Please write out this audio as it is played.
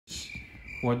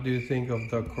What do you think of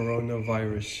the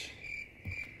coronavirus?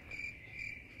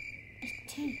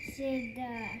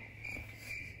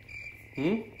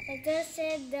 I just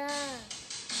said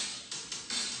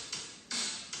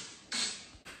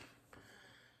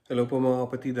Hello po mga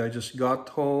kapatid. I just got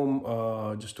home,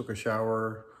 just took a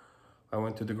shower. I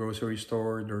went to the grocery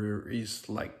store. There is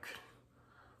like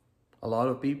a lot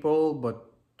of people, but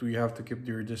we have to keep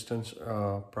your distance,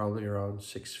 probably around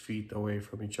 6 feet away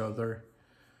from each other.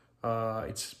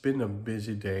 It's been a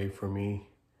busy day for me.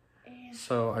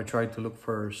 So I tried to look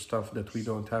for stuff that we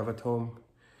don't have at home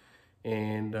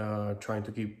and trying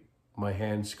to keep my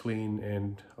hands clean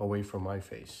and away from my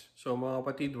face. So mga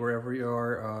kapatid, wherever you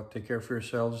are, take care of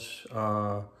yourselves.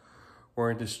 We're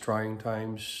in these trying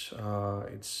times.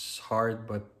 It's hard,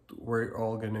 but we're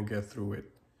all gonna get through it.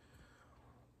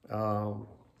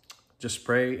 Just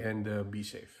pray and be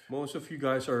safe. Most of you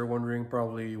guys are wondering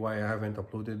probably why I haven't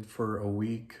uploaded for a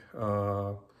week.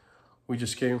 We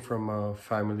just came from a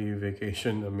family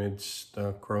vacation amidst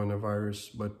the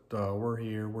coronavirus, but we're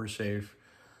here, we're safe.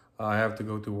 I have to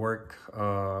go to work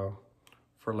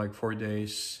for like 4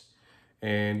 days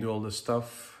and do all the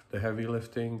stuff, the heavy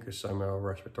lifting, because I'm a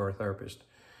respiratory therapist.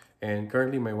 And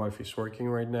currently my wife is working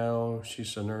right now.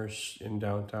 She's a nurse in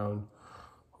downtown.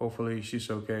 Hopefully she's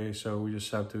okay, so we just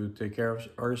have to take care of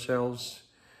ourselves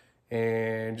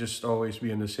and just always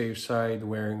be on the safe side,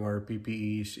 wearing our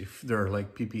PPEs if there are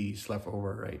like PPEs left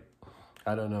over, right?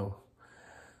 I don't know.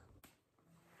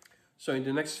 So in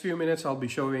the next few minutes, I'll be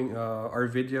showing our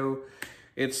video.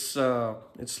 It's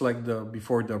like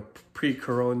before the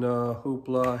pre-corona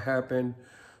hoopla happened.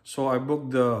 So I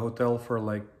booked the hotel for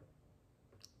like,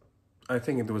 I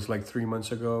think it was like 3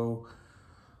 months ago.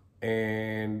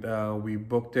 And we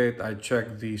booked it. I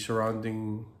checked the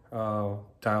surrounding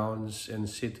towns and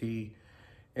city,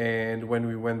 and when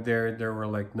we went there, there were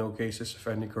like no cases of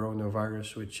any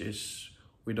coronavirus, which is,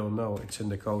 we don't know, it's in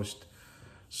the coast.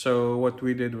 So what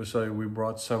we did was we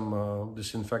brought some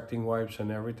disinfecting wipes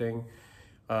and everything.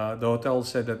 The hotel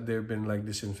said that they've been like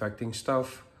disinfecting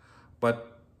stuff,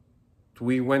 but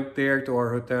we went there to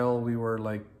our hotel, we were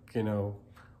like, you know,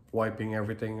 wiping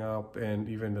everything up, and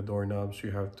even the doorknobs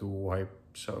you have to wipe.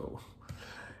 So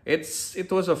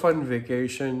it was a fun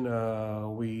vacation.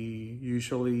 We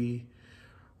usually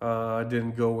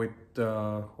didn't go with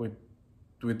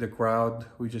the crowd.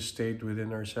 We just stayed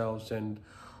within ourselves, and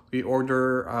we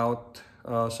order out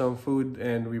some food,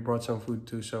 and we brought some food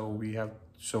too, so we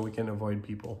can avoid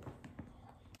people.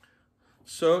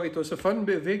 So it was a fun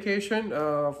vacation.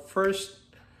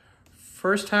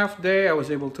 First half day, I was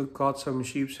able to cut some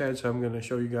sheep's heads. I'm gonna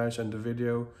show you guys on the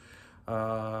video.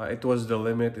 It was the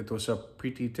limit. It was a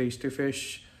pretty tasty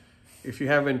fish. If you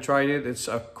haven't tried it, it's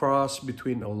a cross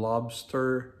between a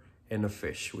lobster and a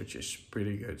fish, which is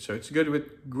pretty good. So it's good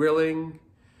with grilling.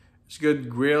 It's good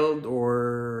grilled,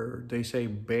 or they say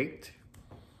baked.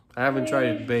 I haven't tried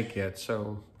it baked yet,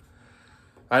 so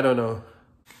I don't know.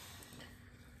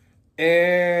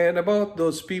 And about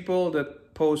those people that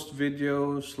post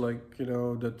videos, like, you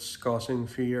know, that's causing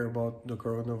fear about the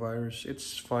coronavirus,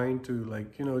 it's fine to,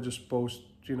 like, you know, just post,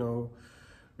 you know,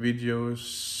 videos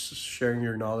sharing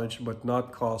your knowledge, but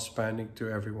not cause panic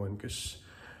to everyone, because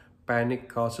panic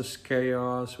causes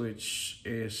chaos, which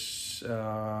is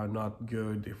not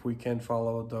good. If we can't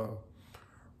follow the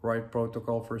right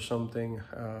protocol for something,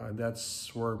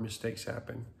 that's where mistakes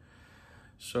happen.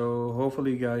 So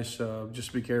hopefully, guys,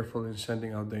 just be careful in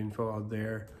sending out the info out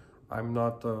there. I'm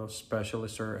not a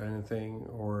specialist or anything,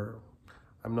 or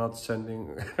I'm not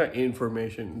sending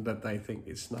information that I think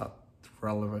is not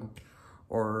relevant,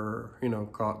 or, you know,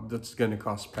 that's gonna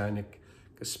cause panic,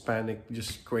 because panic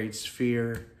just creates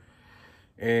fear,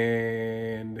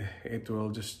 and it will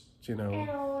just, you know,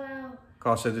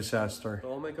 cause a disaster. To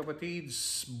all my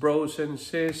kapatids, bros and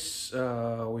sis,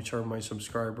 which are my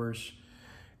subscribers,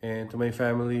 and to my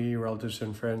family, relatives,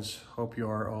 and friends, hope you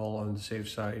are all on the safe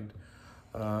side.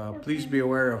 Please be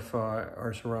aware of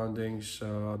our surroundings.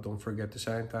 Don't forget to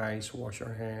sanitize, wash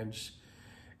our hands,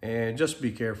 and just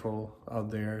be careful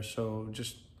out there. So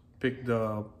just pick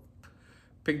the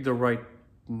right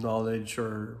knowledge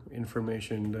or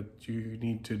information that you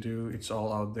need to do. It's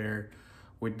all out there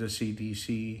with the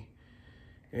CDC,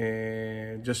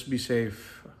 and just be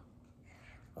safe.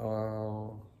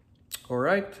 All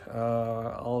right,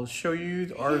 I'll show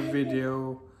you our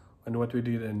video on what we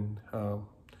did in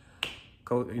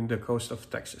the coast of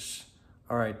Texas.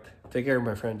 All right, take care,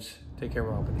 my friends. Take care,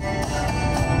 my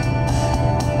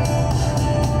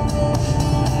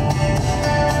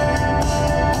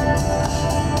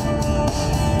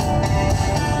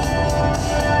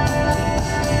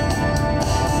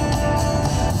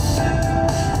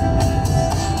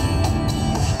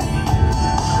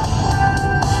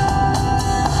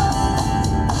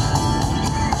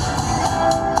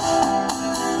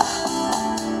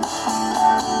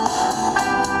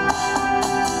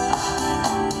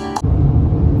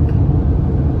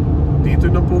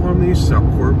is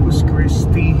Corpus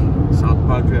Christi, South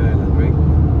Padre Island, right?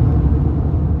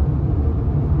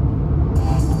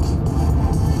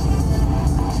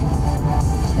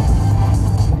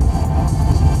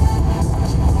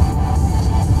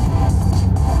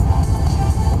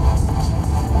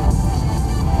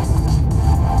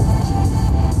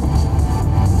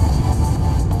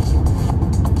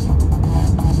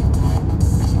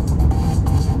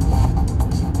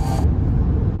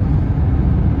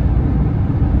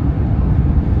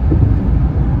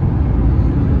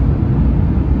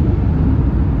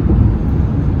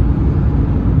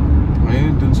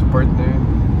 Part na yun.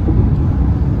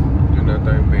 Doon na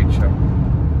tayong bait shop.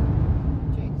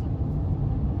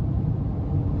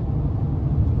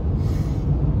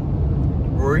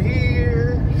 We're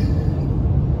here!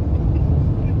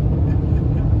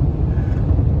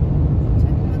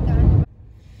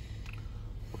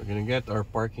 We're gonna get our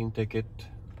parking ticket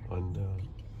on the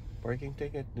parking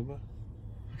ticket, di ba?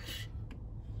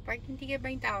 Parking ticket ba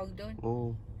yung tawag doon?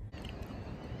 Oh.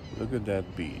 Look at that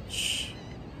beach.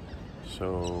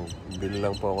 So, bili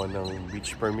lang po ako ng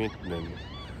beach permit, then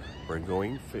we're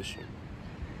going fishing.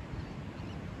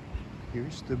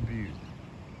 Here's the view.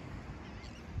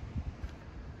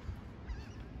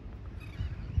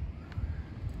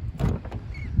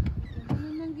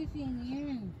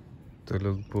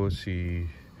 Tulog po si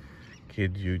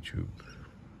Kid YouTube.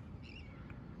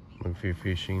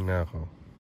 Mag-fishing na ako.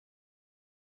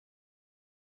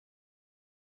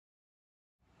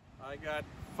 I got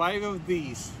 5 of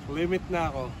these. Limit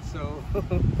na ako. So,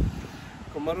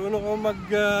 kung marunong ko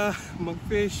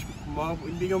mag-fish,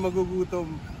 hindi ka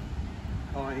magugutom.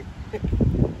 Okay.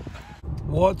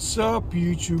 What's up,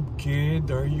 YouTube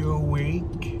kid? Are you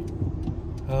awake?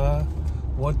 Huh?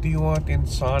 What do you want in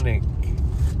Sonic?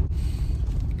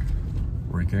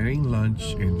 We're getting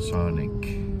lunch in Sonic.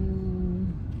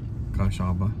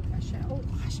 Kasha ba? Kasha. Oh,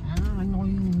 kasha. Ano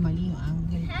yung mali yung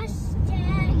angle ko?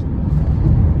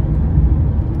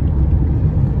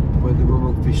 Pwede ba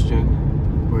mag-fish dyan?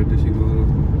 Pwede siguro.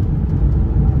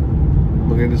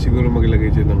 Maganda siguro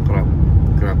maglagay dyan ng crab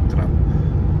trap.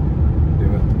 Di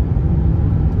ba?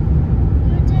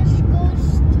 You just go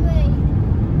straight.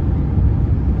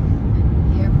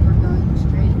 Yep, we're going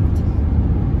straight.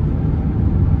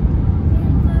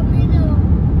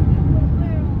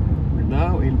 We're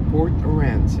now in Port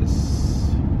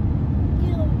Aransas.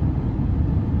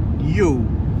 You.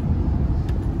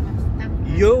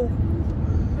 Yo.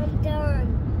 I'm done.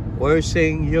 Why are you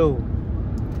saying yo?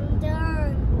 I'm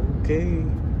done. Okay.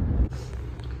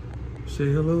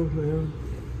 Say hello, man.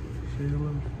 Say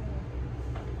hello.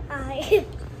 Hi.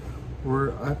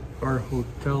 We're at our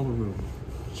hotel room,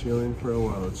 chilling for a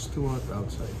while. It's too hot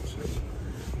outside, so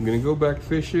I'm gonna go back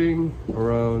fishing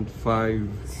around 5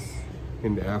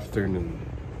 in the afternoon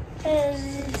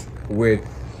with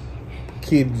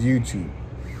Kid YouTube.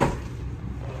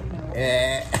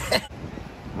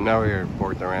 Now we're in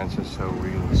Port Aransas, so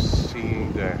we'll see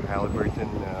the Halliburton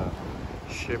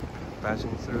ship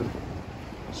passing through.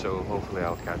 So hopefully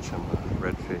I'll catch some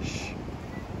redfish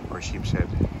or sheep's head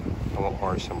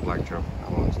or some black drum.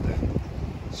 I want that.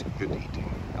 It's good eating.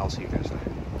 I'll see you guys later.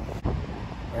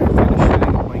 I'm finished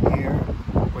setting up my gear,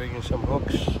 putting in some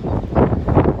hooks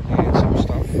and some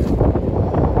stuff.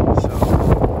 So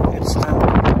it's time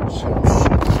for some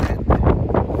sheep's head.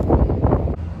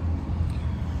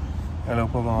 Hello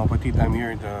po mga kapatid, I'm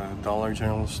here at the Dollar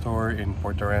General store in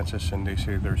Port Aransas and they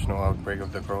say there's no outbreak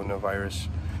of the coronavirus.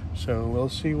 So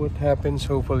we'll see what happens.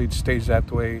 Hopefully it stays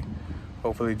that way.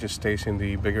 Hopefully it just stays in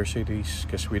the bigger cities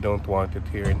because we don't want it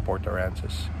here in Port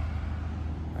Aransas.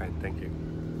 Alright, thank you.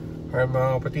 Alright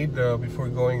mga kapatid, before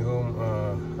going home,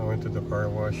 I went to the car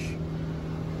wash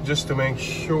just to make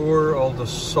sure all the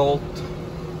salt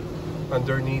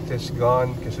underneath is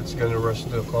gone because it's gonna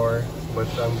rust the car. But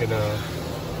I'm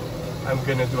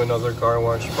gonna do another car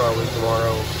wash probably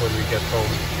tomorrow when we get home.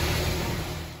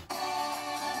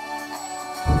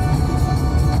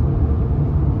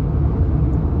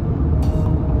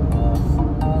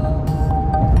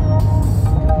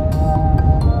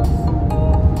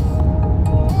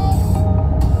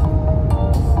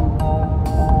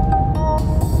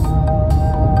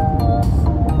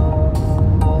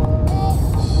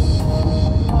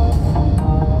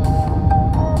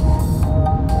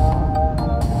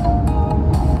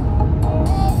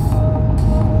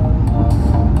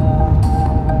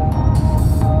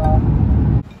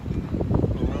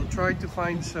 Try to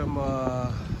find some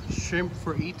shrimp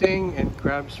for eating and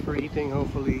crabs for eating.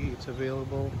 Hopefully it's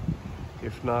available.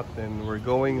 If not, then we're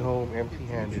going home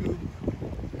empty-handed.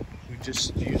 We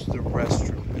just used the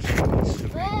restroom. This one needs to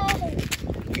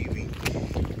be leaving.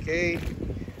 Okay,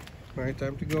 Alright,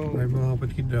 time to go. Alright mga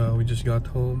kapatid, we just got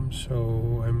home.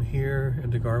 So I'm here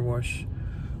at the car wash.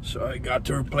 So I got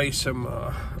to replace some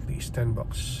at least 10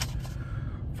 bucks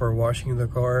for washing the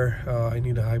car. I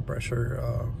need a high pressure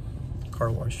car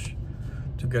wash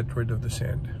to get rid of the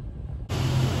sand.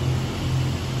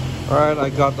 Alright,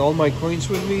 I got all my coins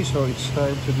with me, so it's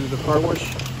time to do the car wash.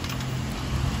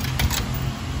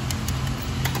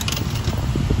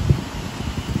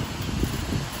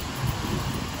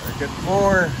 I get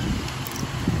more.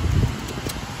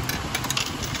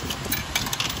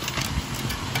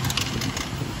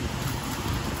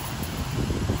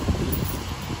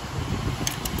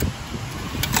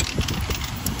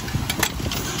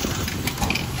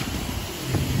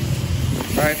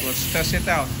 Alright, let's test it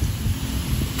out.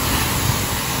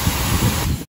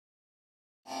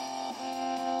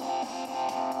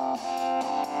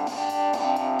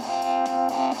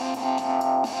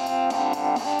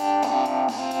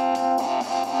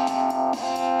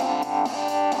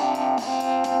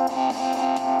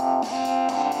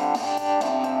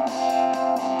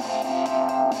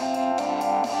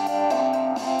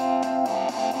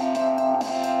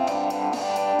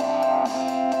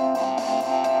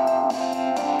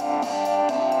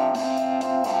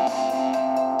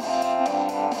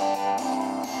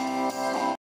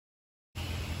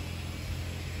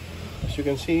 As you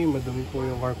can see, madumi po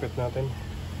yung carpet natin.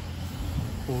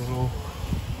 Puro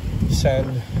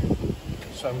sand.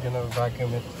 So I'm gonna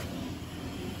vacuum it.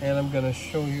 And I'm gonna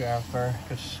show you after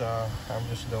because I'm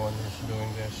just the one who's doing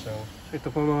this. So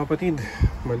ito po mga kapatid,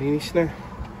 malinis na.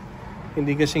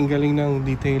 Hindi kasing galing ng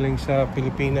detailing sa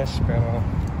Pilipinas, pero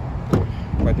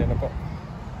pwede na po.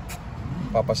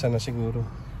 Papasa na siguro.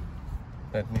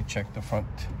 Let me check the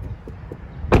front.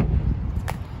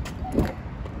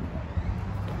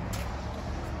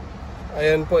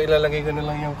 Ayan po, ilalagay ko na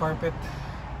lang yung carpet.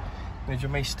 Medyo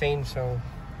may stain, so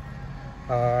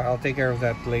I'll take care of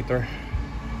that later.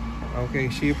 Okay,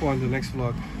 see you po on the next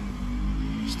vlog.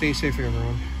 Stay safe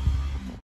everyone.